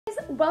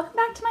welcome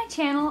back to my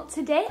channel.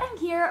 Today I'm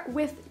here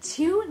with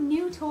two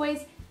new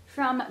toys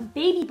from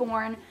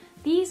Babyborn.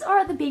 These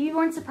are the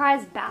Babyborn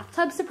Surprise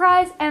Bathtub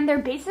Surprise, and they're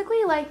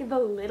basically like the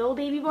little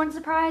Babyborn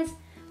Surprise,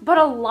 but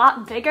a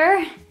lot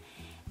bigger.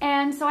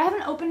 And so I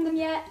haven't opened them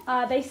yet.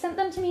 They sent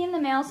them to me in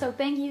the mail, so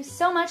thank you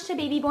so much to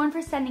Babyborn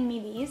for sending me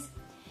these.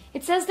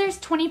 It says there's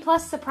 20+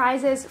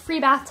 surprises,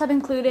 free bathtub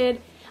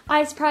included,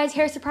 eye surprise,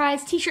 hair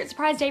surprise, t-shirt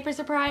surprise, diaper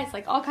surprise,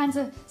 like all kinds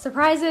of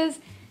surprises.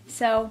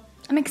 So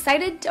I'm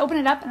excited to open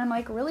it up, and I'm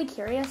like really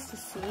curious to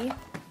see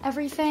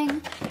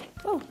everything.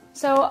 Oh,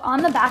 so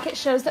on the back it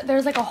shows that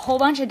there's like a whole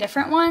bunch of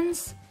different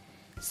ones.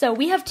 So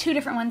we have two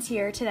different ones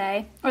here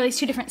today, or at least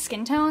two different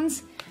skin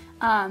tones.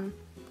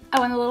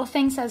 Oh, and the little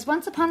thing says,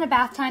 once upon a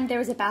bath time, there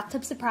was a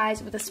bathtub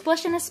surprise with a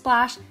splish and a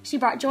splash. She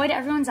brought joy to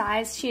everyone's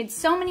eyes. She had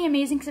so many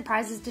amazing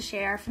surprises to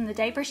share, from the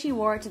diaper she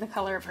wore to the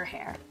color of her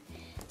hair.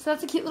 So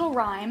that's a cute little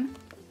rhyme.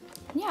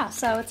 Yeah,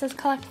 so it says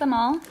collect them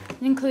all.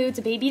 It includes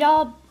a baby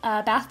doll,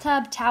 a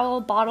bathtub,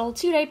 towel, bottle,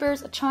 2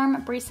 diapers, a charm, a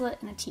bracelet,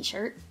 and a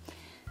t-shirt.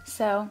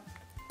 So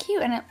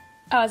cute. And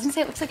I was gonna say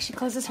it looks like she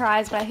closes her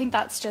eyes, but I think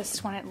that's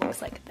just when it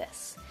looks like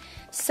this.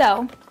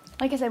 So,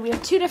 like I said, we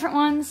have 2 different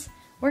ones.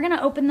 We're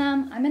gonna open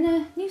them. I'm in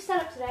a new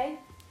setup today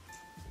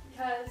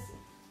because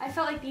I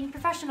felt like being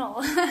professional.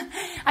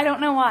 I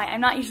don't know why.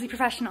 I'm not usually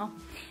professional,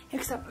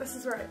 except this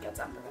is where it gets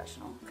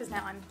unprofessional because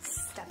now I'm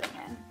stepping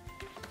in.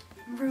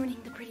 I'm ruining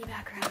the pretty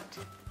background.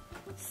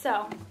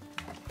 So,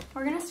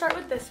 we're gonna start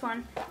with this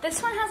one.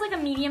 This one has like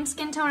a medium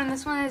skin tone and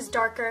this one is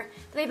darker.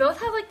 But they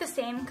both have like the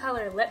same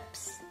color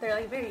lips. They're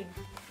like very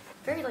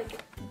like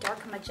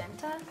dark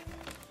magenta.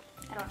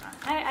 I don't know.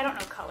 I don't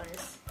know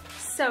colors.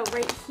 So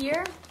right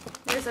here,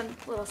 there's a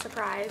little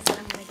surprise that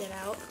I'm gonna get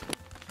out.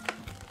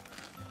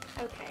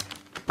 Okay.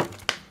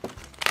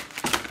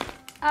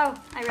 Oh,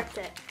 I ripped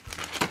it.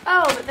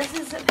 Oh, but this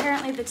is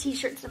apparently the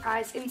t-shirt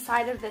surprise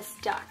inside of this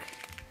duck.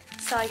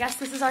 So I guess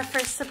this is our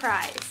first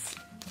surprise.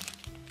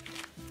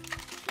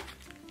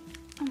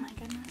 Oh my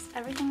goodness,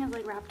 everything is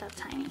like wrapped up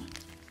tiny.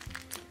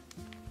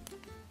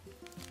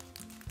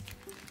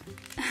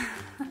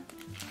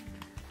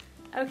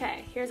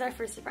 Okay, here's our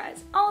first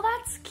surprise. Oh,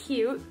 that's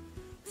cute.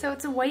 So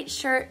it's a white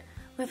shirt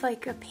with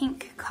like a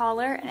pink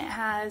collar and it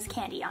has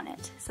candy on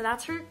it. So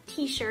that's her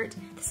t-shirt.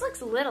 This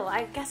looks little.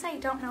 I guess I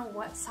don't know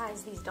what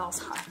size these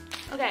dolls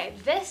are. Okay,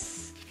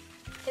 this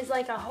is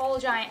like a whole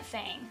giant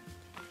thing.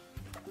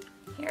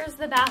 Here's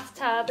the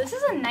bathtub. This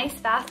is a nice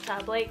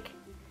bathtub. Like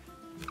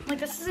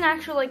this is an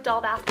actual like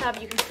doll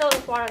bathtub. You can fill it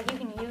with water. You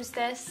can use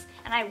this,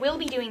 and I will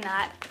be doing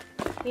that.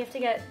 We have to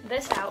get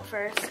this out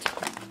first.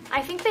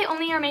 I think they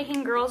only are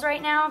making girls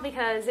right now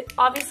because it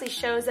obviously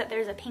shows that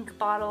there's a pink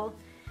bottle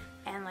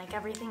and like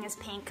everything is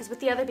pink, because with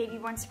the other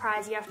Babyborn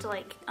Surprise you have to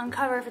like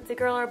uncover if it's a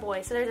girl or a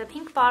boy. So there's a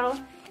pink bottle,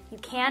 you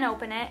can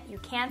open it, you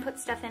can put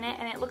stuff in it,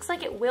 and it looks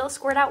like it will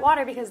squirt out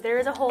water because there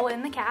is a hole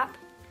in the cap.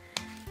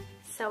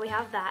 So we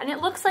have that, and it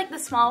looks like the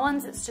small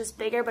ones, it's just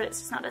bigger, but it's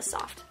just not as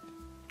soft.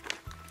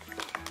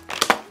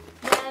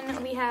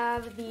 Then we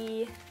have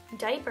the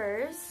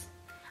diapers.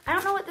 I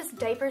don't know what this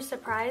diaper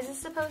surprise is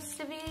supposed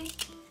to be.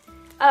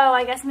 Oh,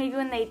 I guess maybe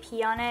when they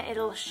pee on it,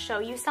 it'll show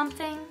you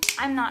something.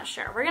 I'm not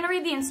sure. We're gonna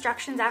read the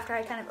instructions after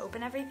I kind of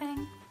open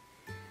everything.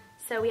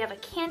 So we have a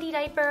candy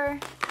diaper.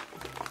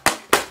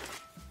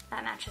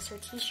 That matches her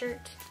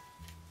t-shirt.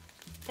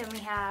 Then we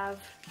have,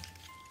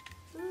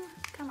 ooh,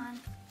 come on.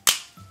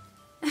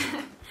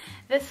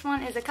 This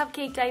one is a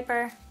cupcake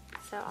diaper.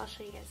 So I'll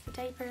show you guys the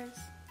diapers.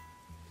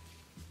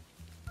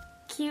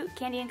 Cute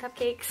candy and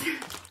cupcakes.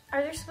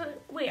 Are there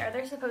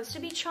supposed to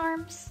be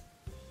charms?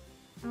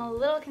 I'm a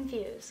little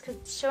confused because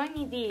it's showing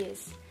me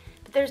these,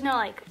 but there's no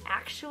like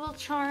actual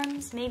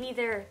charms. Maybe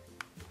they're,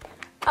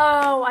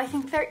 oh, I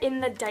think they're in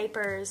the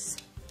diapers.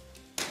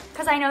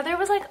 Because I know there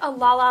was like a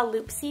Lala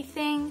Loopsy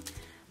thing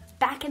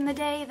back in the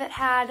day that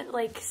had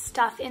like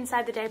stuff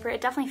inside the diaper.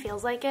 It definitely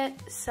feels like it.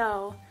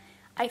 So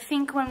I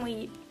think when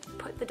we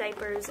put the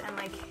diapers and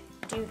like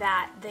do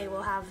that, they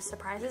will have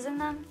surprises in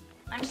them.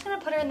 I'm just gonna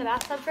put her in the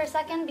bathtub for a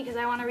second because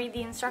I want to read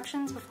the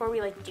instructions before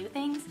we like do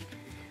things.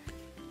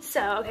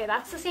 So, okay,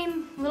 that's the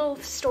same little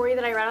story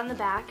that I read on the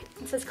back.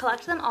 It says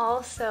collect them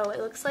all, so it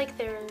looks like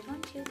there's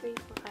 1, 2, 3,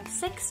 4, 5,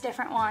 6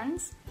 different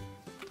ones.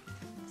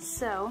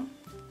 So,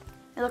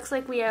 it looks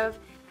like we have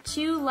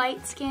 2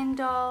 light skin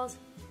dolls,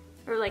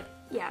 or like,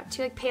 yeah,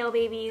 2 like pale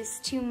babies,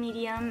 2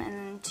 medium, and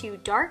then 2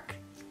 dark,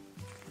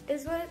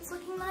 is what it's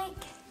looking like.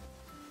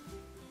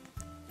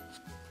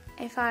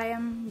 If I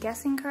am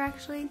guessing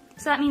correctly.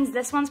 So that means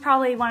this one's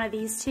probably one of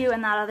these 2,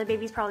 and that other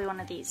baby's probably one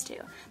of these 2.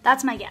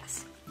 That's my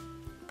guess.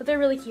 But they're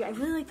really cute. I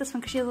really like this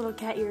one because she has little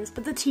cat ears.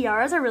 But the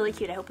tiaras are really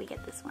cute. I hope we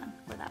get this one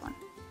or that one.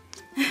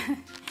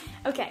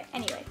 Okay,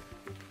 anyway.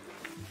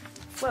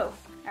 Whoa.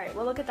 Alright,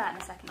 we'll look at that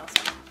in a second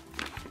also.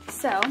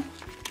 So,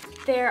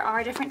 there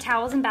are different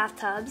towels and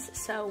bathtubs.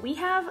 So we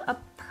have a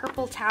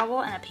purple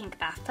towel and a pink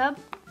bathtub.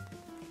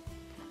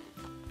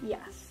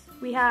 Yes.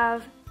 We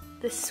have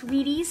the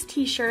Sweeties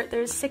t-shirt.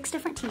 There's 6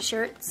 different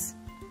t-shirts.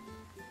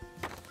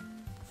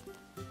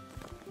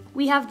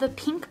 We have the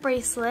pink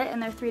bracelet,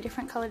 and they're 3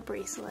 different colored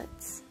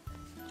bracelets.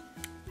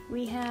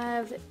 We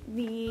have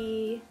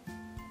the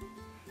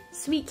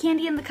Sweet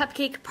Candy and the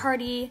Cupcake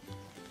Party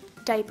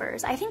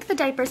diapers. I think the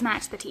diapers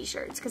match the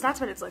t-shirts because that's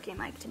what it's looking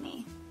like to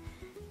me.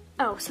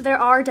 Oh, so there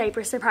are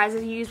diaper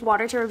surprises. You use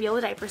water to reveal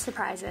the diaper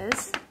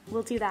surprises.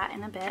 We'll do that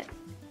in a bit.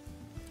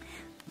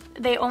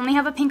 They only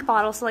have a pink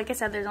bottle, so like I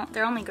said,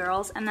 they're only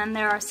girls. And then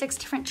there are 6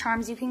 different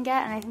charms you can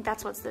get, and I think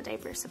that's what's the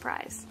diaper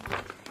surprise.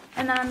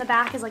 And then on the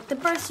back is like the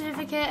birth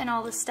certificate and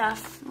all the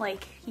stuff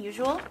like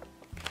usual.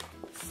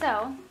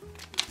 So,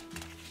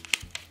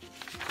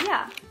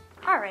 yeah,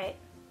 all right.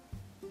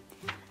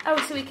 Oh,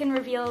 so we can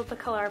reveal the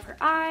color of her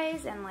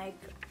eyes and like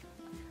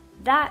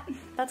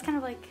that's kind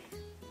of like,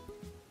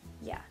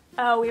 yeah.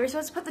 Oh, we were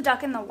supposed to put the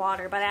duck in the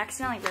water, but I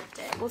accidentally ripped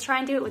it. We'll try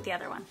and do it with the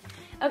other one.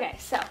 Okay,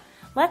 so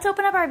let's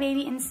open up our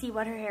baby and see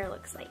what her hair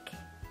looks like.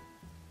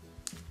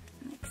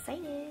 I'm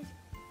excited.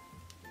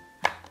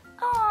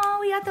 Oh,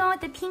 we got the one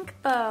with the pink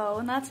bow,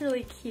 and that's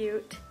really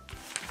cute.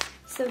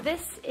 So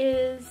this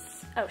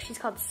is, oh, she's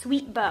called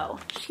Sweet Bow.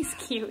 She's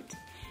cute.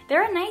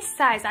 They're a nice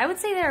size. I would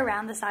say they're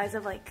around the size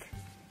of like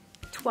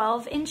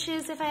 12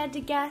 inches if I had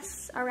to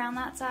guess, around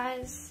that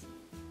size.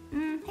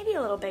 Maybe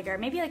a little bigger,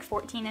 maybe like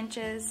 14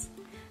 inches.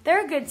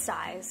 They're a good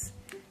size.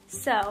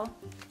 So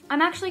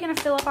I'm actually gonna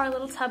fill up our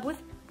little tub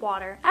with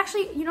water.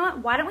 Actually, you know what?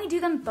 Why don't we do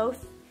them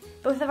both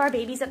of our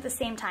babies at the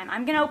same time?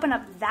 I'm gonna open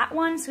up that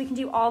one so we can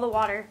do all the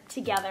water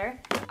together.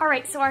 All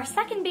right, so our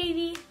second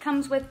baby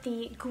comes with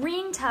the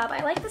green tub.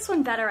 I like this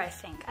one better, I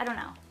think. I don't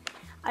know.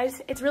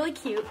 It's really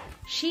cute.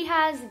 She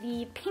has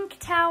the pink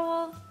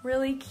towel,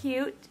 really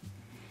cute.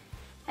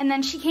 And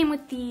then she came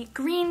with the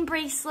green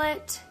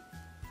bracelet.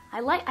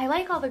 I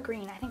like all the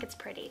green. I think it's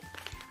pretty.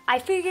 I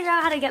figured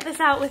out how to get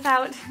this out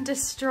without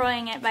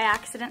destroying it by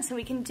accident so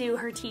we can do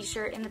her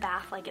t-shirt in the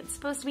bath like it's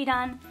supposed to be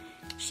done.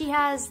 She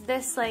has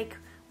this like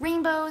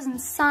rainbows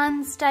and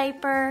suns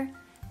diaper,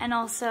 and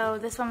also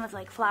this one with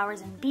like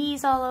flowers and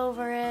bees all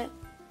over it.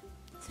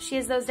 So she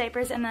has those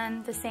diapers and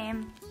then the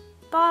same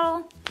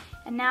bottle.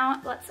 And now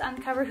let's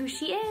uncover who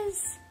she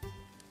is.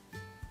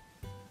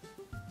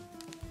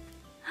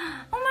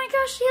 Oh my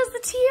gosh, she has the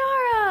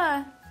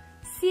tiara!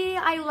 See,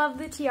 I love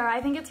the tiara.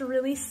 I think it's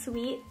really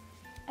sweet.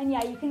 And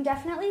yeah, you can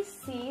definitely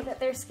see that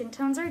their skin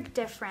tones are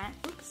different.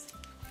 Oops.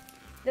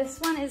 This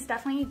one is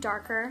definitely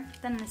darker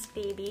than this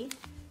baby,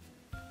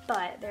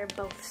 but they're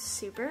both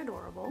super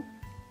adorable.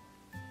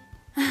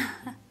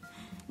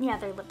 Yeah,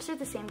 their lips are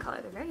the same color.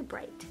 They're very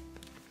bright.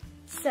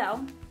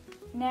 So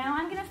now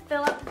I'm gonna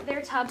fill up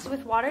their tubs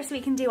with water so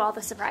we can do all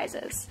the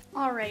surprises.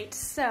 All right,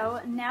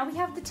 so now we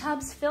have the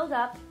tubs filled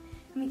up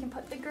and we can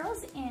put the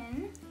girls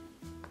in.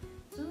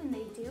 Ooh, and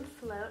they do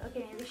float.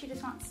 Okay, maybe she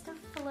just wants to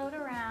float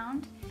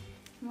around.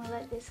 And we'll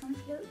let this one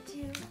float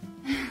too.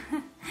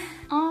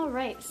 All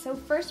right, so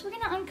first we're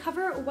gonna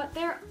uncover what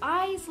their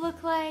eyes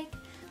look like.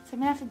 So I'm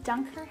gonna have to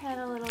dunk her head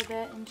a little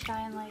bit and try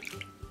and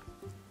like,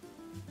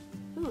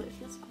 ooh, it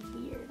feels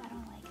weird. I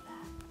don't like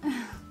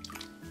that.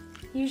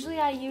 Usually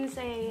I use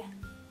a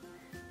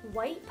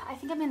wipe. I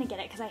think I'm gonna get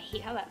it because I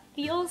hate how that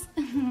feels.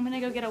 I'm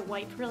gonna go get a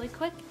wipe really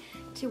quick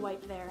to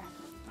wipe their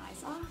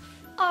eyes off.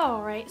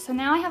 All right, so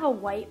now I have a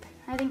wipe.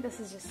 I think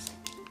this is just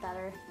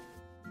better.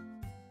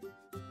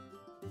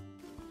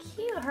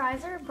 Cute, her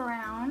eyes are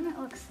brown, it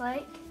looks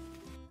like.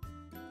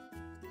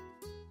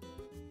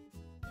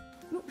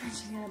 Ooh,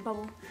 she's got a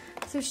bubble.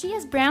 So she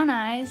has brown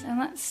eyes, and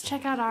let's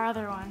check out our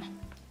other one.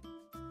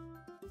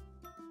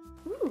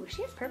 Ooh,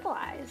 she has purple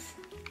eyes.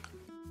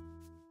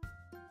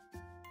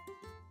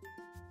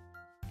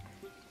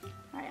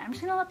 All right, I'm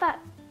just gonna let that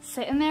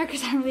sit in there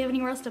because I don't really have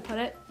anywhere else to put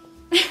it.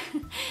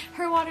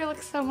 Her water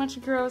looks so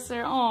much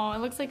grosser. Oh, it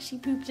looks like she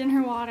pooped in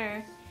her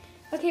water.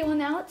 Okay, well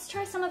now let's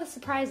try some of the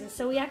surprises.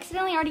 So we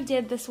accidentally already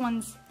did this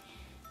one's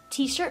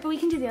t-shirt, but we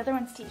can do the other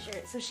one's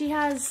t-shirt. So she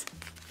has,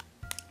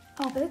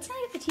 oh, but it's gonna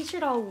get the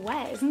t-shirt all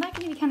wet. Isn't that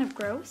gonna be kind of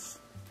gross?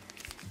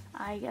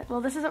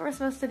 Well, this is what we're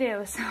supposed to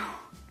do. So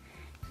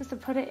supposed to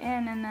put it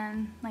in and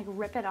then like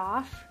rip it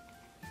off.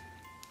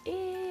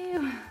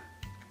 Ew.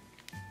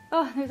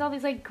 Oh, there's all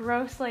these like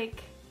gross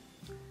like,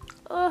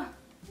 oh.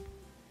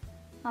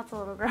 That's a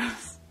little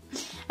gross.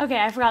 Okay,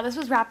 I forgot this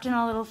was wrapped in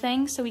a little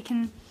thing so we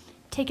can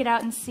take it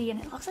out and see, and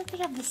it looks like they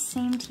have the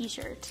same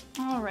t-shirt.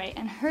 All right,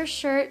 and her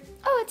shirt,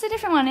 oh, it's a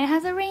different one. It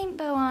has a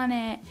rainbow on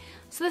it.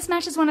 So this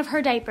matches one of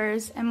her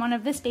diapers, and one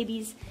of this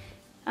baby's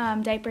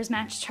diapers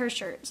matched her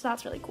shirt, so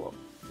that's really cool.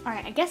 All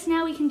right, I guess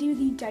now we can do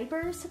the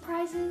diaper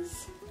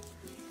surprises.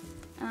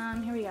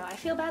 Here we go. I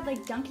feel bad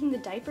like dunking the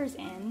diapers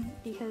in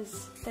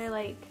because they're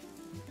like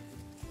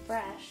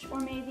fresh, or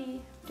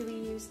maybe do we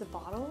use the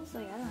bottles?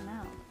 Like, I don't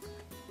know.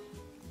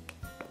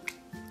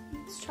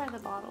 Let's try the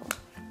bottle.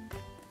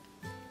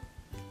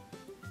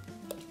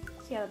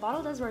 So yeah, the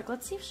bottle does work.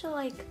 Let's see if she'll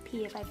like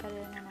pee if I put it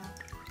in her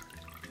mouth.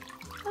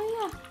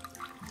 Oh yeah.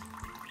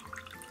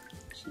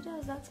 She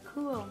does, that's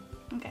cool.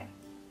 Okay.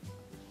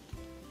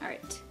 All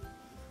right.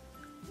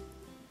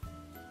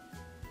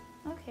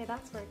 Okay,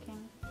 that's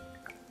working.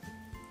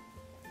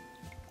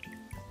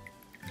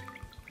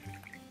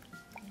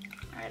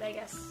 All right, I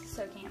guess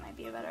soaking it might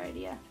be a better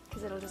idea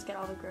because it'll just get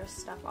all the gross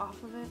stuff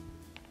off of it.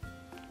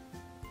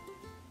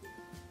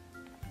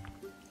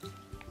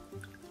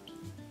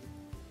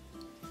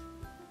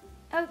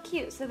 how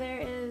cute. So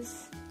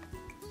there's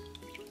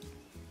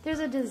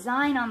a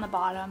design on the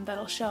bottom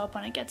that'll show up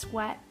when it gets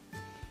wet.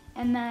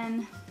 And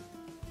then,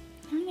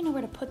 I don't even know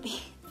where to put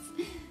these.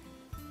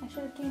 I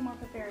should have came more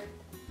prepared.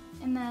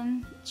 And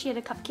then she had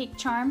a cupcake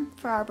charm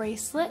for our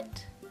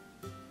bracelet.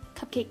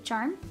 Cupcake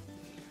charm.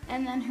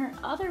 And then her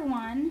other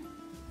one,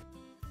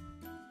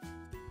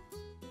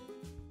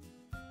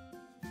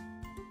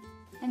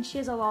 and she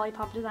has a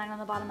lollipop design on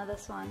the bottom of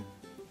this one.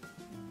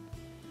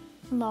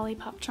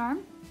 Lollipop charm.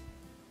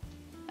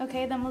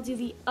 Okay, then we'll do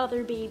the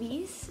other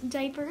baby's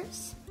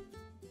diapers.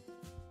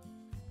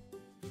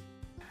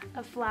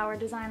 A flower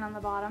design on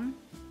the bottom.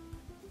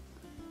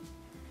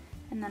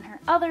 And then her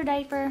other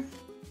diaper.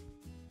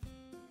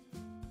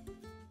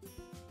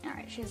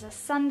 Alright, she has a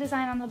sun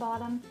design on the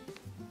bottom.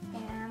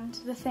 And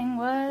the thing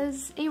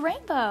was a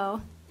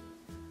rainbow.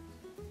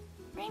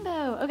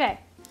 Rainbow. Okay,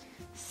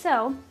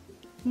 so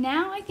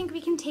now I think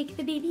we can take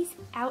the babies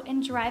out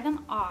and dry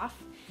them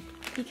off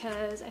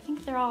because I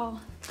think they're all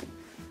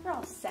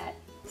set.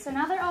 So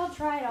now they're all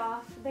dried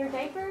off. Their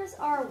diapers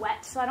are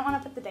wet, so I don't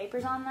want to put the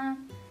diapers on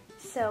them.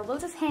 So they'll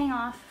just hang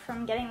off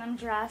from getting them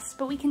dressed,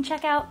 but we can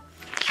check out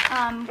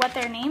what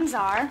their names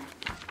are.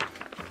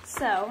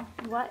 So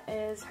what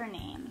is her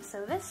name?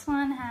 So this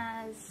one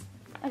has,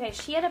 okay,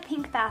 she had a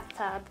pink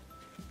bathtub,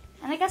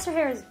 and I guess her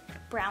hair is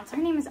brown, so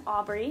her name is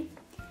Aubrey.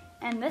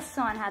 And this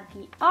one had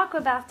the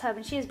aqua bathtub,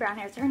 and she has brown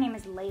hair, so her name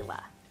is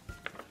Layla.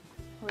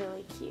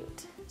 Really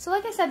cute. So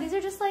like I said, these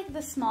are just like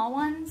the small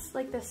ones,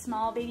 like the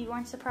small baby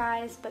born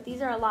surprise, but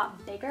these are a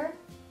lot bigger.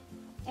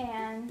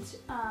 And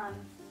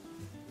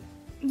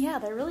yeah,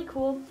 they're really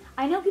cool.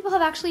 I know people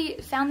have actually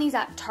found these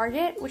at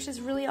Target, which is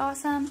really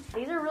awesome.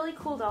 These are really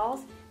cool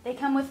dolls. They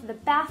come with the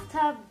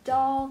bathtub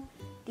doll,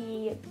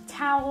 the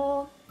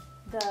towel,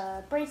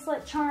 the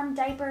bracelet, charm,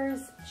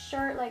 diapers,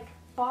 shirt, like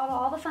bottle,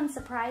 all the fun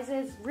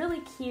surprises.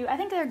 Really cute. I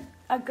think they're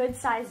a good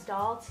sized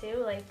doll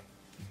too. Like,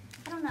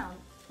 I don't know.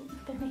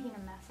 They're making a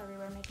mess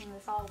everywhere, making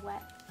this all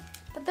wet.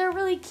 But they're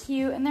really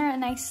cute and they're a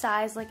nice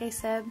size, like I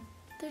said.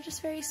 They're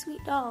just very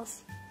sweet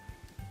dolls.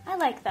 I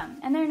like them.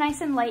 And they're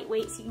nice and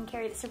lightweight, so you can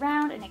carry this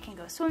around and it can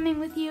go swimming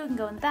with you, it can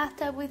go in the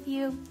bathtub with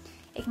you.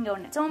 It can go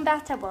in its own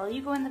bathtub while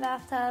you go in the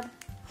bathtub.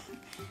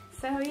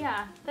 So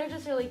yeah, they're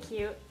just really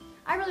cute.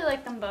 I really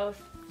like them both,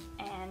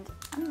 and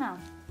I don't know.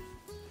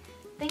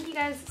 Thank you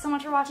guys so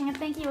much for watching, and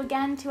thank you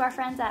again to our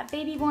friends at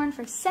Babyborn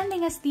for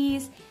sending us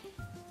these.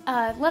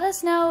 Let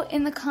us know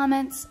in the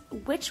comments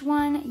which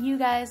one you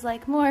guys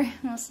like more, and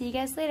we'll see you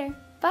guys later.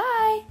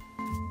 Bye!